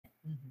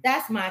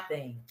That's my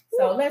thing.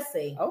 So let's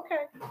see.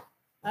 Okay.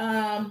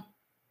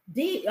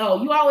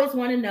 You always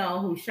want to know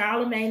who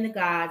Charlemagne the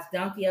God's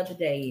donkey of the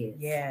day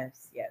is.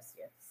 Yes.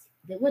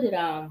 What did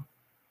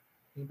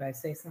anybody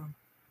say something?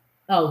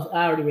 Oh,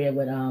 I already read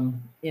what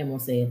Emma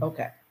said.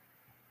 Okay.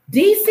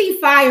 DC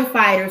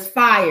firefighters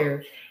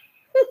fired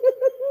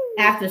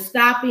after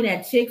stopping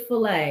at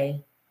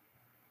Chick-fil-A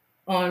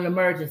on an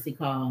emergency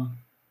call.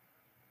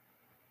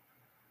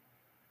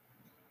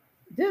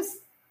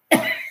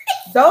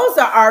 Those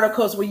are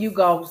articles where you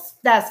go,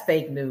 that's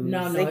fake news.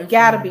 No, it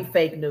gotta be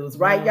fake news,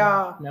 right,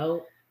 y'all?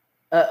 No.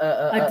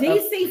 A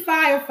DC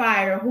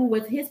firefighter who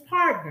was his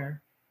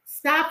partner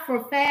stopped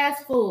for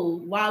fast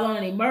food while on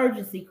an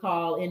emergency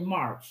call in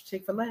March.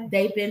 Chick-fil-A.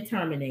 They've been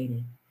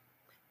terminated.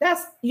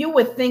 You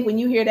would think when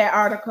you hear that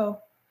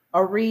article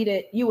or read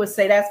it, you would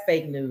say that's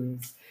fake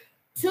news.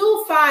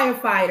 2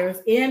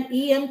 firefighters,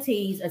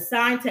 EMTs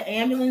assigned to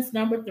ambulance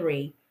number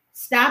 3,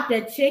 stopped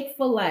at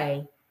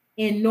Chick-fil-A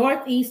in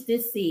Northeast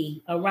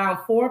DC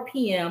around 4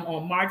 p.m.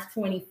 on March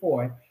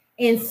 24th,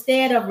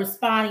 instead of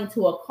responding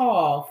to a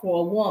call for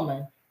a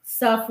woman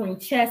suffering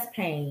chest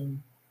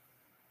pain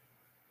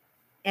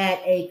at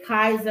a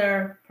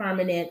Kaiser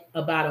Permanente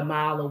about a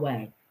mile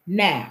away.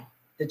 Now,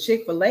 the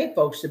Chick-fil-A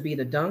folks should be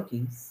the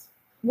donkeys.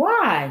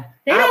 Why?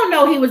 They don't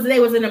know they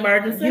was an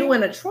emergency. You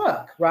in a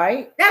truck,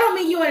 right? That don't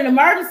mean you in an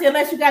emergency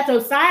unless you got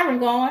your siren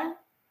going.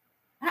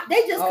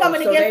 They just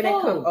coming to get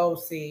food.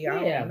 See,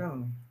 I don't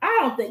know. I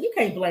don't think you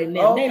can't blame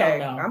them. Okay. They don't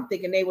know. I'm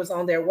thinking they was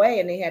on their way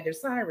and they had their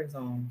sirens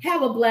on.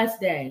 Have a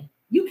blessed day.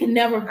 You can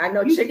never. I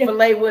know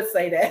Chick-fil-A would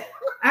say that.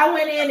 I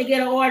went in to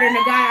get an order, and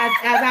the guy,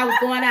 as I was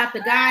going out,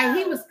 the guy,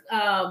 he was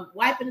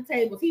wiping the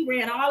tables. He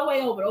ran all the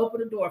way over to open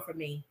the door for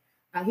me.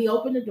 He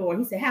opened the door.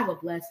 He said, "Have a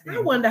blessed day." I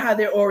wonder how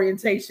their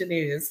orientation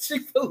is.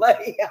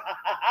 Chick-fil-A.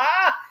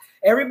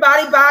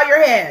 Everybody bow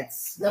your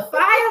heads. The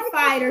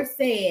firefighter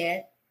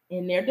said,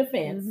 in their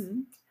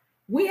defense,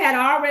 we had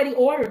already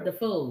ordered the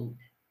food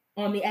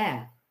on the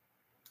app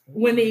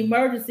when the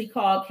emergency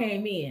call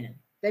came in.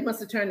 They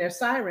must have turned their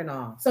siren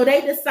off. So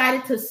they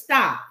decided to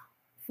stop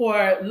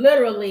for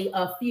literally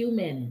a few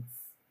minutes.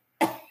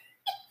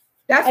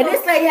 And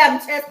this lady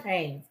having chest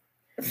pains.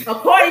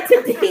 According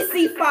to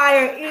DC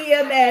Fire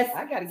EMS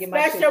I gotta get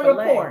special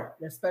report.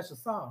 Their special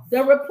sauce.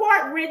 The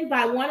report written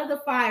by one of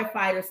the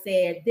firefighters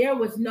said there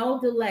was no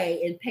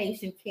delay in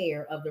patient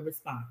care of the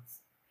response.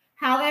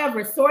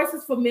 However,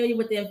 sources familiar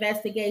with the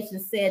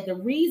investigation said the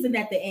reason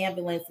that the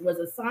ambulance was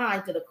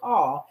assigned to the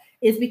call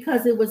is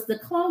because it was the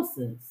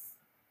closest.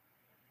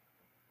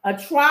 A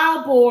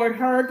trial board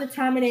heard the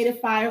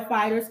terminated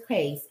firefighter's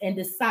case and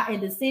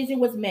decision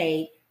was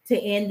made to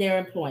end their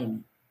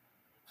employment.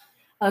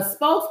 A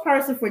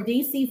spokesperson for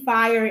DC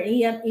Fire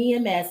and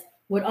EMS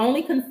would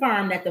only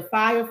confirm that the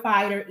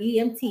firefighter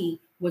EMT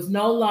was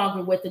no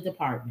longer with the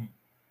department.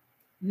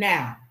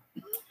 Now,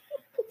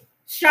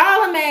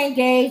 Charlemagne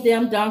gave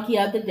them donkey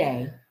of the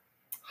day,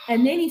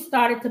 and then he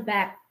started to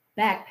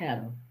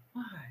backpedal.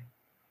 Why?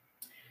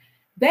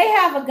 They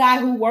have a guy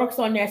who works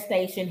on their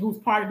station who's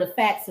part of the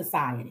Fat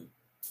Society.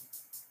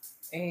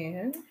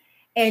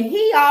 And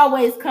he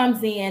always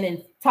comes in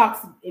and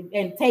talks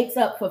and takes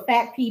up for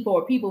fat people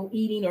or people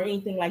eating or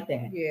anything like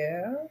that.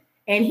 Yeah.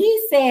 And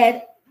he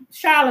said,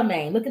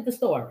 Charlemagne, look at the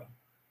story.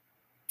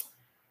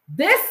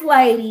 This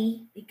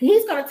lady,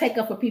 he's going to take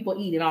up for people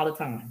eating all the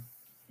time.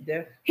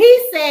 Yeah.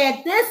 He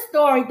said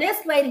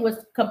this lady was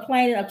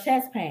complaining of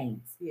chest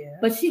pains. Yeah.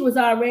 But she was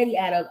already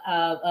at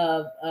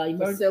a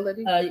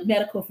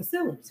medical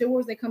facility. So what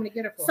was they coming to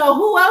get her for? So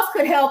who else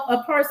could help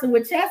a person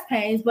with chest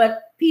pains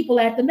but people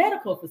at the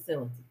medical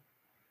facility?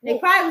 They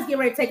probably was getting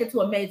ready to take her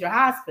to a major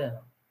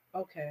hospital.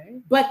 Okay.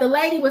 But the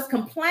lady was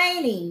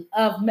complaining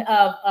of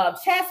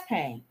chest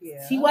pain.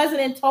 Yeah. She wasn't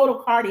in total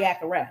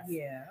cardiac arrest.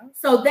 Yeah.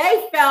 So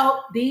they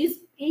felt, these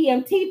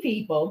EMT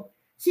people,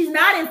 she's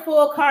not in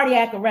full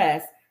cardiac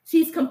arrest.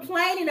 She's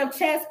complaining of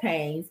chest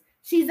pains.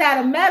 She's at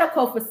a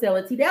medical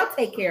facility. They'll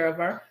take care of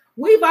her.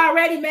 We've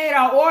already made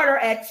our order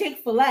at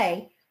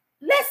Chick-fil-A.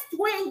 Let's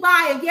swing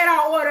by and get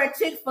our order at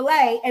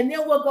Chick-fil-A, and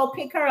then we'll go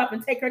pick her up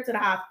and take her to the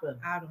hospital.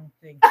 I don't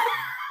think so.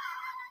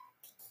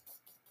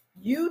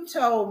 You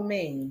told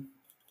me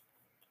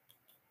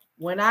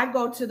when I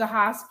go to the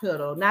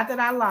hospital, not that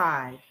I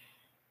lied,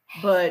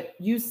 but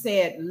you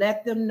said,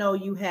 let them know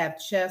you have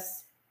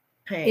chest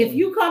pain. If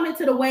you come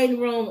into the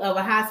waiting room of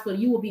a hospital,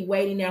 you will be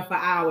waiting there for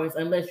hours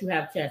unless you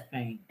have chest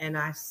pain. And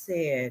I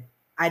said,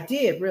 I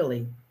did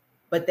really,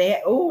 but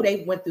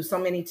they went through so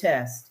many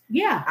tests.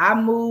 Yeah. I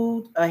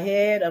moved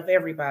ahead of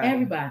everybody.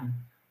 Everybody.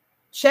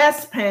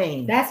 Chest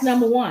pain. That's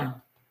number one.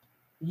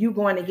 You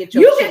going to get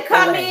your You can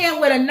come in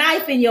with a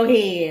knife in your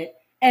head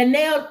and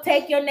they'll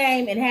take your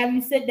name and have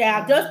you sit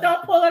down. Just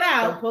don't pull it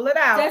out. Don't pull it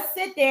out. Just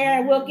sit there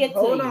and we'll get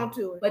Hold on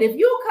to it. But if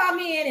you come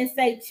in and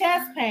say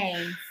chest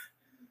pains,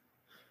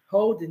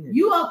 holding it,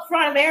 you up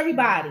front of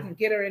everybody.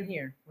 Get her in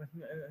here.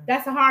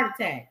 That's a heart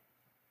attack.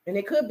 And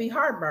it could be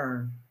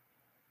heartburn.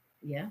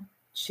 Yeah.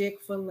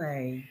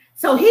 Chick-fil-A.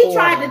 So he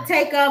tried to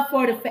take up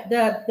for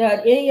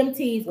the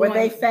EMTs. Were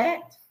they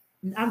fat?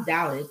 I'm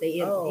doubted.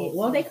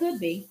 Well, they could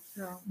be.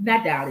 No.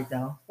 I doubt it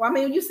though. Well, I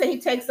mean, you say he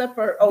takes up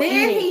for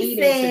then he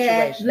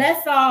said, situation.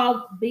 let's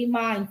all be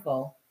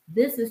mindful.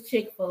 This is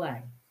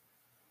Chick-fil-A.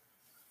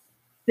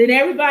 Then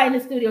everybody in the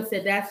studio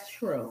said, that's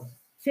true.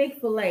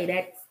 Chick-fil-A,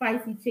 that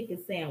spicy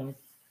chicken sandwich.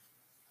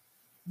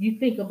 You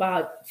think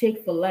about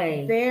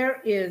Chick-fil-A.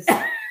 There is,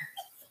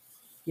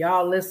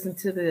 y'all listen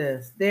to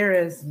this. There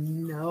is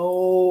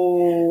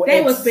no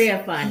They was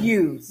being funny.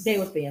 Use they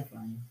was being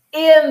funny.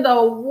 In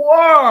the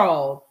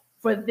world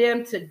for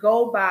them to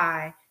go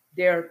by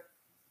their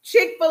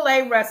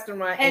Chick-fil-A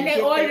restaurant and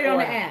they ordered it on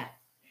the app.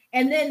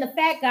 And then the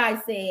fat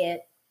guy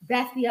said,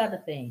 that's the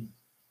other thing.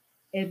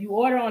 If you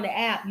order on the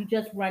app, you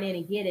just run in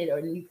and get it, or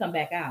you come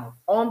back out.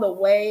 On the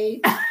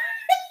way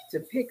to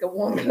pick a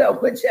woman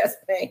up with chest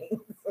pains.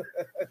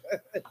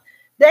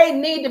 They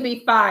need to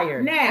be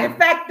fired. Now, in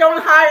fact,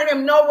 don't hire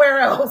them nowhere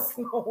else.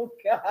 Oh,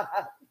 God.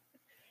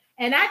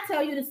 And I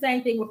tell you the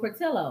same thing with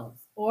Portillo's.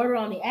 Order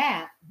on the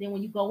app, then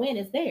when you go in,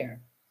 it's there.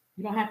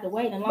 You don't have to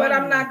wait in line. But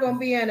I'm not going to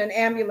be in an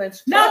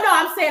ambulance truck. No,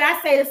 I'm saying I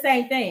say the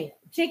same thing.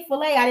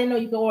 Chick-fil-A, I didn't know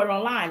you could order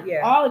online.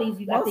 Yeah. All of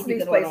these, I think you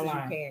can order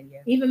online. You can, yeah.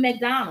 Even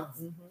McDonald's.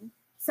 Mm-hmm.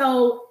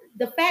 So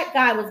the fat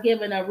guy was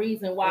given a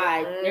reason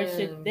why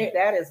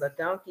that is a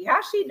donkey.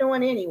 How's she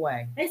doing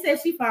anyway? They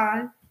said she's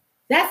fine.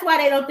 That's why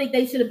they don't think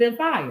they should have been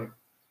fired.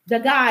 The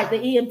guy, the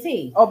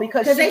EMT. Oh,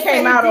 because she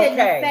came out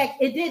okay.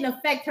 It didn't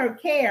affect her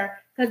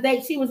care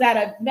because she was at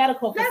a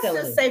medical facility.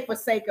 Let's just say, for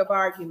sake of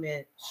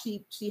argument,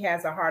 she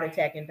has a heart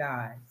attack and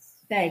dies.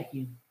 Thank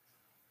you.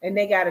 And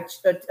they got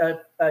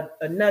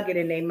a nugget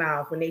in their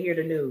mouth when they hear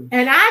the news.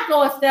 And I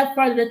go a step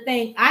further to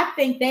think, I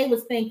think they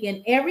was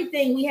thinking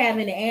everything we have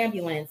in the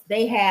ambulance,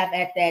 they have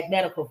at that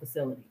medical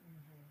facility.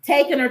 Mm-hmm.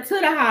 Taking her to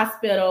the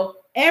hospital,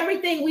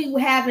 everything we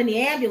have in the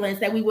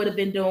ambulance that we would have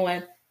been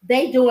doing,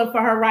 they doing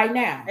for her right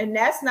now. And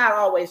that's not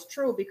always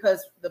true,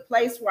 because the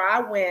place where I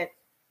went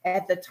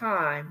at the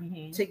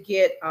time to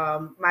get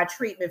my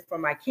treatment for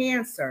my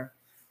cancer,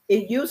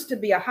 it used to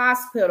be a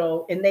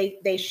hospital, and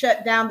they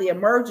shut down the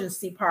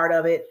emergency part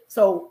of it.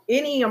 So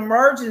any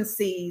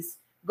emergencies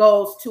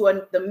goes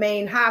to the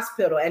main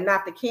hospital and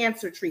not the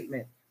cancer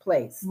treatment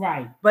place.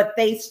 Right. But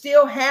they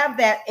still have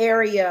that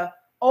area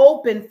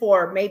open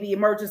for maybe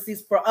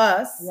emergencies for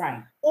us.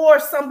 Right.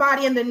 Or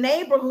somebody in the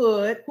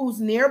neighborhood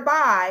who's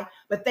nearby,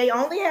 but they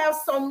only have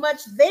so much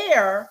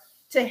there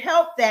to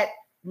help that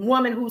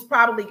woman who's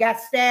probably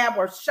got stabbed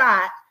or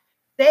shot.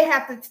 They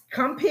have to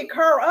come pick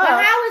her up.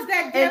 But how is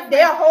that different? And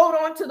they'll hold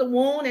on to the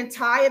wound and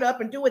tie it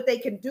up and do what they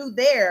can do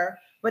there.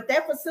 But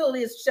that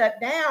facility is shut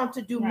down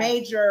to do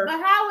major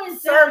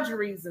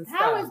surgeries and stuff.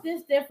 How is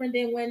this different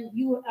than when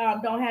you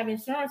don't have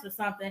insurance or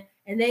something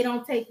and they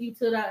don't take you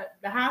to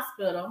the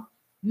hospital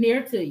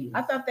near to you?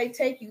 I thought they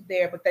take you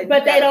there, but they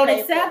don't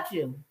accept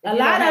you. A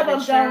lot of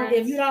them don't.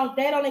 If you don't,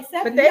 they don't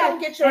accept you. But they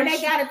don't get your and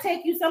they got to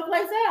take you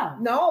someplace else.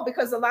 No,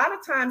 because a lot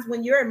of times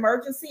when you're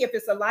emergency, if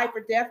it's a life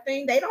or death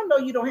thing, they don't know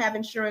you don't have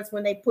insurance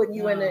when they put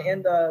you in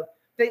the.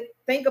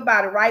 Think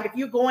about it, right? If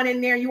you're going in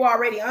there, you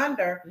already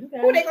under.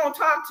 Who are they gonna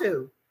talk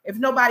to? If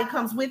nobody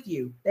comes with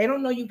you, they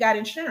don't know you got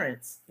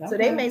insurance, so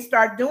they may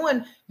start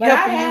doing. But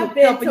I have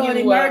been to an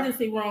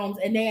emergency rooms,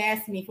 and they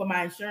asked me for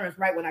my insurance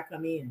right when I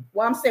come in.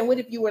 Well, I'm saying, what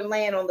if you were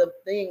laying on the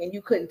thing and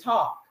you couldn't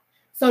talk?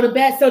 So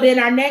then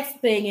our next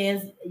thing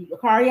is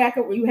cardiac.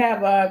 You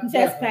have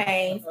chest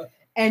pains,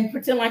 and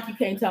pretend like you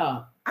can't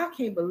talk. I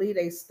can't believe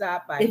they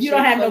stopped by. If you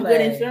don't have no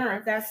good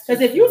insurance, because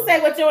if you say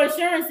what your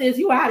insurance is,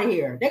 you out of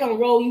here. They're gonna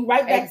roll you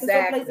right back to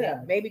someplace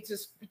else. Maybe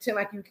just pretend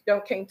like you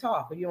can't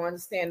talk, or you don't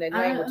understand that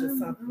language or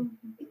something.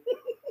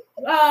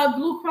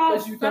 Blue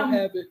Cross. You don't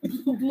have it.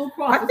 Blue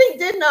Cross. I think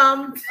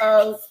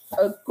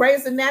didn't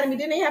Grey's Anatomy,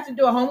 didn't they have to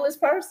do a homeless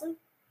person?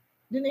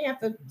 Didn't they have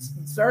to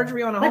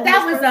surgery on a homeless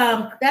person? But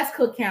that was that's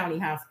Cook County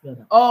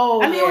Hospital.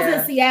 Oh, I mean, it was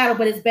in Seattle,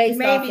 but it's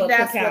based off of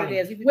Cook County, what it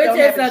is. Which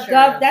is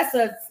that's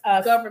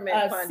a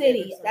government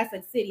city. That's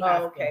a city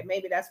hospital. Okay,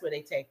 maybe that's where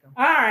they take them.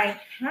 All right,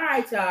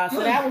 y'all.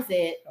 So that was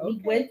it. Okay.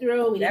 We went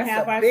through. We didn't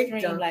have our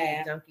stream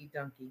lab.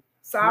 Donkey.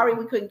 Sorry,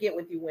 we couldn't get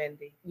with you,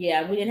 Wendy.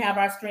 Yeah, we didn't have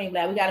our stream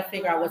lab. We got to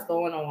figure out what's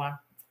going on.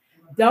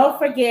 Don't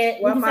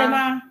forget. What you say,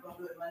 Mom?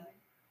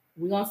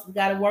 We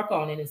got to work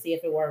on it and see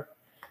if it works.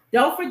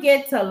 Don't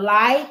forget to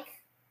like,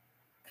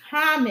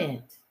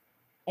 comment,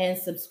 and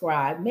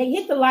subscribe.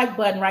 Hit the like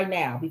button right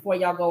now before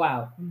y'all go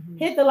out.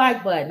 Hit the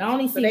like button. I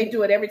only see they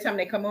do it every time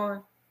they come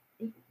on.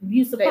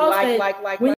 You supposed to like.